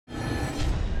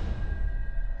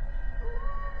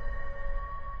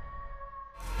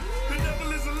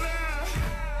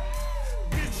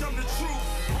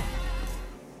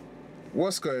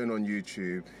What's going on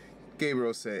YouTube?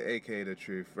 Gabriel Sey, aka The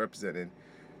Truth, representing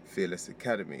Fearless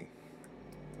Academy.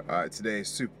 Alright, today is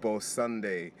Super Bowl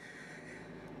Sunday.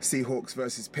 Seahawks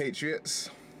versus Patriots.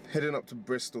 Heading up to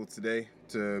Bristol today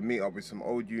to meet up with some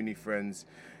old uni friends,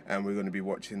 and we're going to be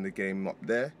watching the game up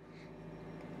there.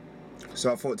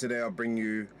 So I thought today I'll bring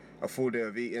you a full day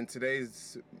of eating.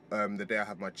 Today's the day I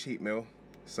have my cheat meal,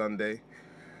 Sunday.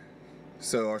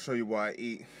 So I'll show you what I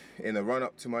eat in the run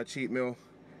up to my cheat meal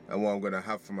and what I'm going to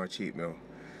have for my cheat meal.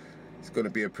 It's going to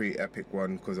be a pretty epic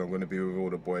one because I'm going to be with all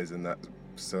the boys and that.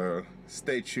 So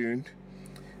stay tuned.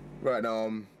 Right now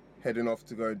I'm heading off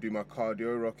to go and do my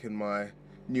cardio, rocking my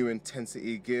new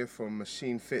intensity gear from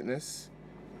Machine Fitness.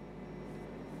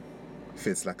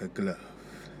 Fits like a glove.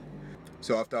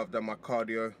 So after I've done my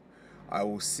cardio, I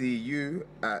will see you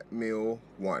at meal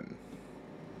 1.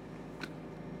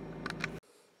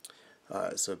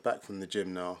 Alright, so back from the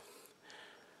gym now.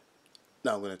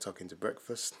 Now I'm going to tuck into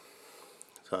breakfast.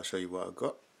 So I'll show you what I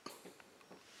got.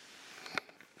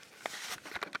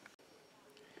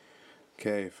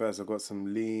 Okay, first I've got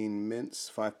some lean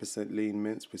mince, 5% lean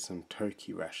mince with some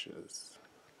turkey rashers.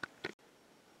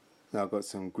 Now I've got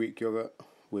some Greek yogurt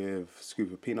with a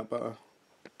scoop of peanut butter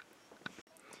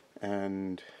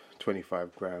and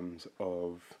 25 grams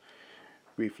of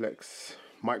Reflex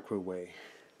Micro Whey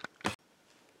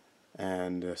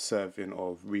and a serving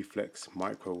of Reflex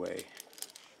Micro Whey.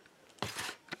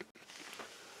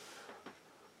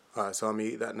 Alright, so I'm gonna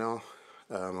eat that now.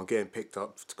 I'm getting picked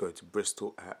up to go to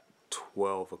Bristol at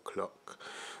 12 o'clock.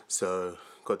 So,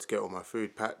 got to get all my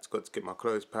food packed, got to get my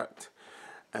clothes packed,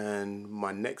 and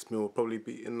my next meal will probably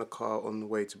be in the car on the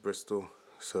way to Bristol.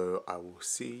 So, I will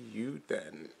see you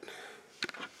then.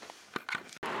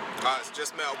 Alright, so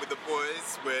just met up with the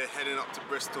boys. We're heading up to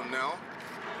Bristol now.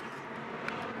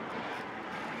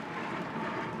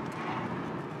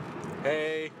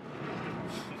 Hey!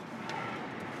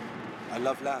 I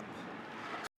love lamb.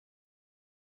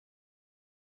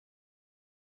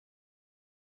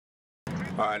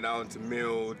 Alright, now on to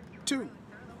meal 2.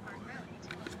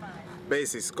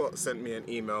 Basically, Scott sent me an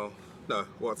email, no,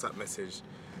 WhatsApp message.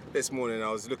 This morning I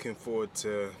was looking forward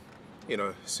to, you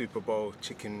know, Super Bowl,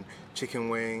 chicken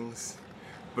wings,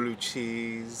 blue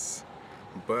cheese,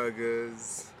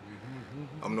 burgers.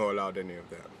 I'm not allowed any of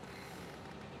that.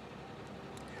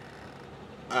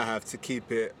 I have to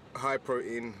keep it high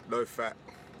protein, low fat,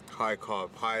 high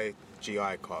carb, high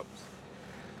GI carbs.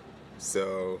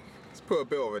 So it's put a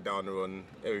bit of a downer on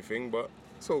everything, but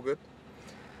it's all good.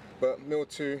 But meal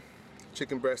 2,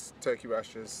 chicken breast, turkey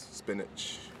rashers,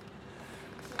 spinach.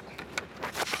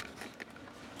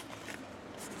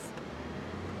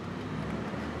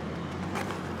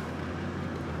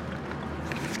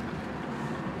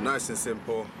 Nice and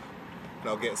simple. And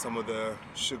I'll get some of the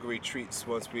sugary treats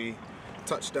once we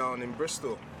touch down in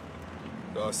Bristol.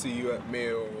 So I'll see you at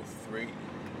meal 3.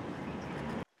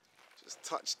 Just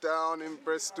touched down in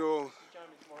Bristol.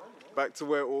 Back to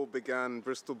where it all began,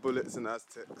 Bristol Bullets and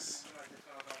Aztecs.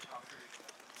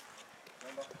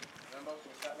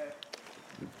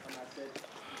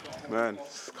 Man,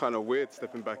 it's kind of weird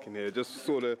stepping back in here. Just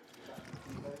saw the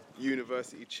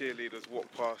university cheerleaders walk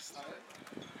past.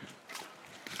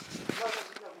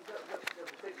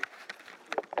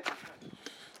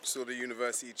 Saw the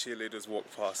university cheerleaders walk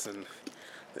past and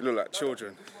they look like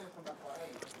children.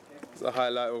 It's a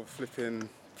highlight of flipping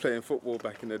playing football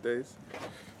back in the days.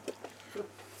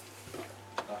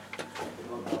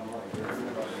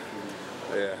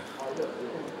 Yeah,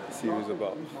 see who's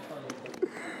about.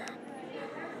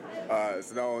 Alright,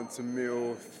 so now on to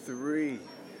meal 3.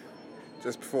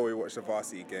 Just before we watch the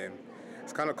varsity game.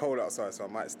 It's kind of cold outside, so I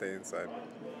might stay inside.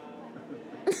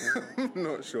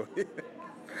 Not sure.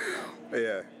 But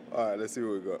yeah, alright, let's see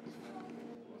what we got.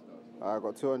 I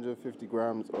got 250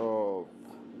 grams of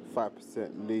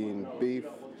 5% lean beef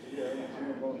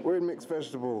with mixed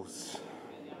vegetables.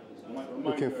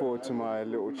 Looking forward to my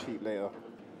little cheat later.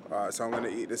 Alright, so I'm going to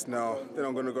eat this now. Then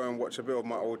I'm going to go and watch a bit of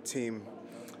my old team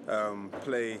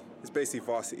play. It's basically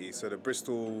varsity, so the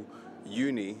Bristol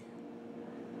Uni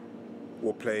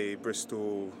will play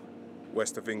Bristol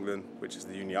West of England, which is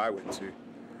the uni I went to.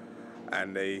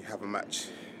 And they have a match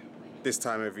this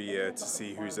time every year to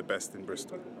see who's the best in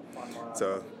Bristol.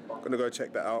 So I'm going to go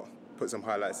check that out, put some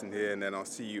highlights in here, and then I'll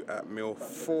see you at meal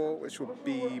 4, which will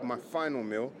be my final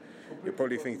meal. You're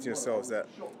probably thinking to yourselves that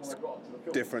it's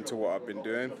different to what I've been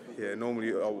doing. Yeah,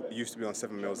 normally I used to be on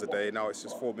 7 meals a day, now it's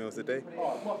just 4 meals a day.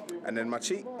 And then my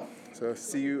cheat. So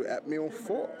see you at meal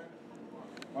 4.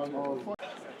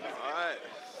 Alright,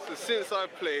 so since I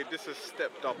played, this has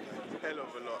stepped up a hell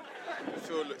of a lot. The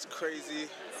field looks crazy.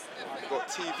 Got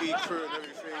TV crew and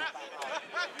everything.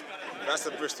 That's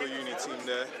the Bristol Uni team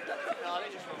there.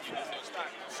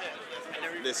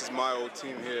 This is my old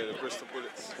team here, the Bristol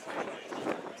Bullets.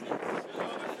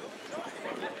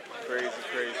 Crazy,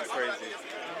 crazy, crazy.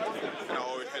 And our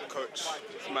old head coach,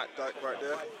 Matt Dyke right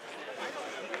there.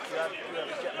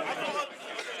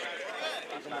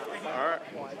 Alright.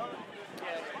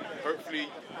 Hopefully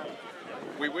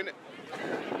we win it.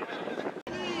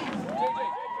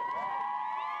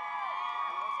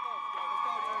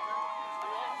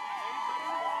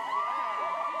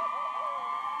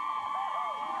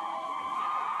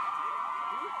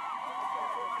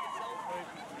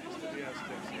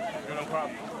 No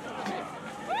problem.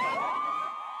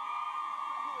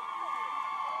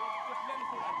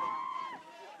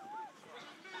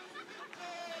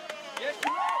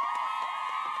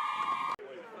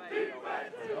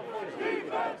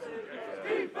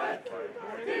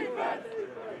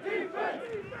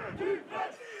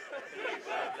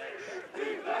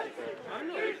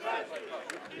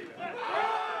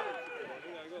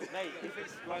 Mate, if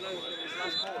it's like it's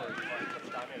last quarter, you might put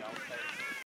it down in, I'll say.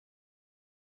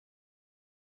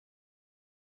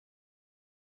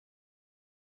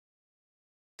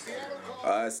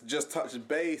 It's just touched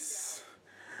base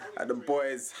at the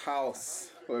boys'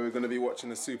 house where we're going to be watching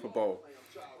the Super Bowl.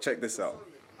 Check this out.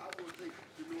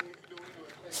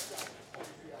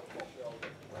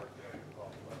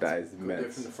 That is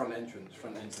immense. From the front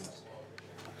entrance.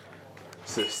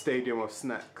 It's a stadium of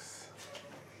snacks.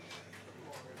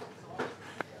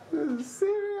 This is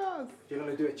serious. If you're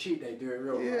going to do a cheat day, do it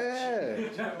real.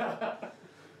 Yeah.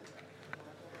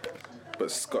 But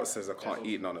Scott says I can't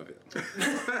eat none of it.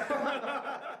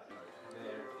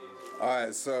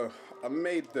 Alright, so I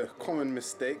made the common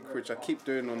mistake, which I keep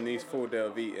doing on these 4 days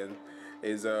of eating,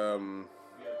 is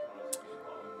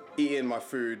eating my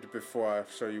food before I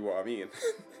show you what I'm eating.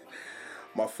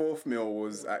 My 4th meal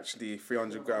was actually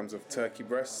 300 grams of turkey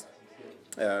breast,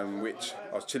 which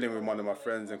I was chilling with one of my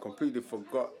friends and completely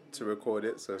forgot to record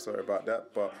it, so sorry about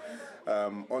that. But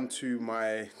onto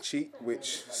my cheat,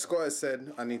 which Scott has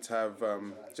said I need to have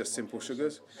just simple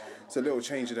sugars. It's a little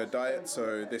change in the diet,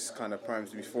 so this kind of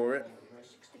primes me for it.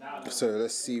 So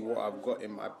let's see what I've got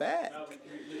in my bag.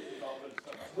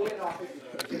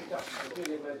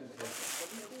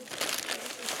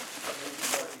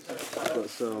 Got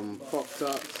some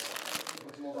Pop-Tarts,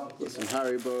 got some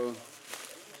Haribo,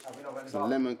 some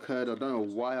lemon curd. I don't know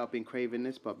why I've been craving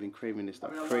this, but I've been craving this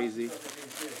like crazy.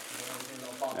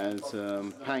 And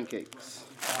some pancakes.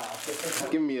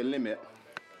 Give me a limit.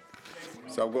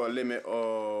 So I've got a limit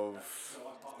of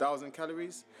 1,000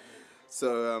 calories.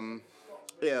 So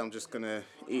yeah, I'm just gonna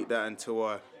eat that until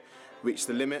I reach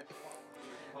the limit.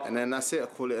 And then that's it, I'll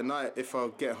call it a night. If I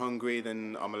get hungry,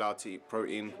 then I'm allowed to eat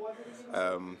protein.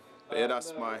 But yeah,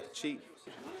 that's my cheat.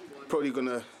 Probably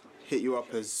gonna hit you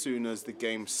up as soon as the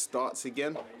game starts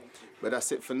again. But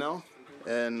that's it for now.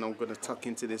 And I'm gonna tuck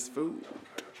into this food.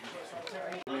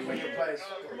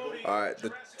 Alright,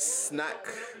 the snack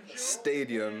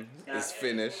stadium is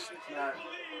finished.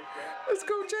 Let's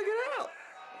go check it out.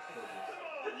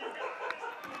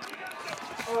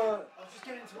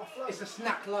 It's a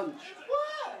snack lunch.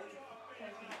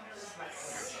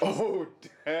 Oh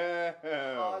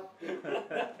damn!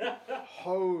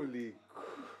 Holy!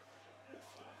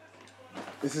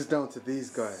 This is down to these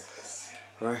guys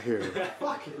right here.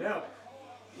 Fucking hell.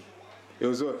 It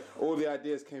was all the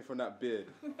ideas came from that beard.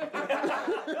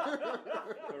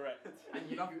 Correct.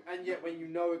 And yet when you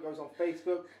know it goes on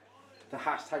Facebook, the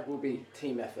hashtag will be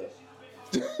team effort.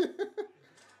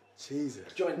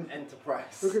 Jesus. Joint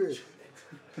enterprise. Look at this.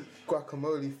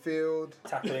 Guacamole field.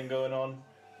 Tackling going on.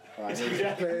 Right,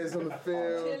 players on the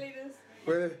field. Cheerleaders.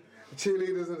 With the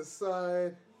cheerleaders on the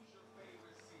side.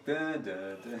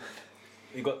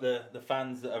 You got the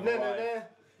fans that have arrived.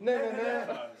 No.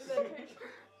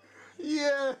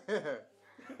 Yeah.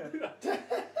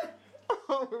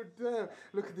 Oh damn!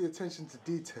 Look at the attention to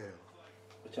detail.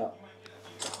 Watch out.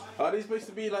 Are these supposed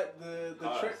to be like the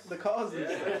cars and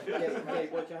stuff? Okay,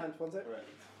 watch your hands one sec.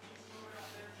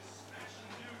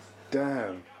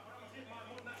 Damn.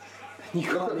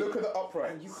 Look at the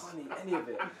uprights. You can't eat any of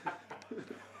it.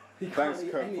 Thanks,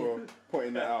 Kurt, for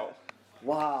pointing that out.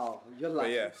 Wow, your life.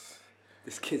 But yes,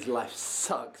 This kid's life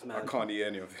sucks, man. I can't eat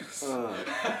any of this.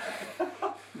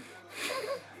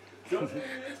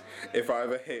 If I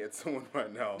ever hated someone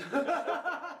right now,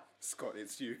 Scott,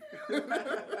 it's you.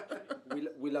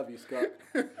 We love you, Scott.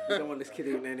 We don't want this kid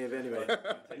eating any of it anyway.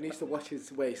 He needs to watch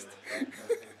his waist.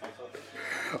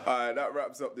 Alright, that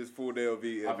wraps up this full day of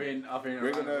eating.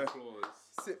 We're gonna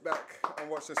sit back and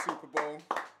watch the Super Bowl.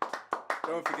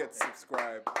 Don't forget to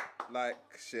subscribe, like,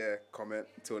 share, comment.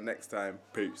 Until next time,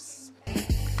 peace.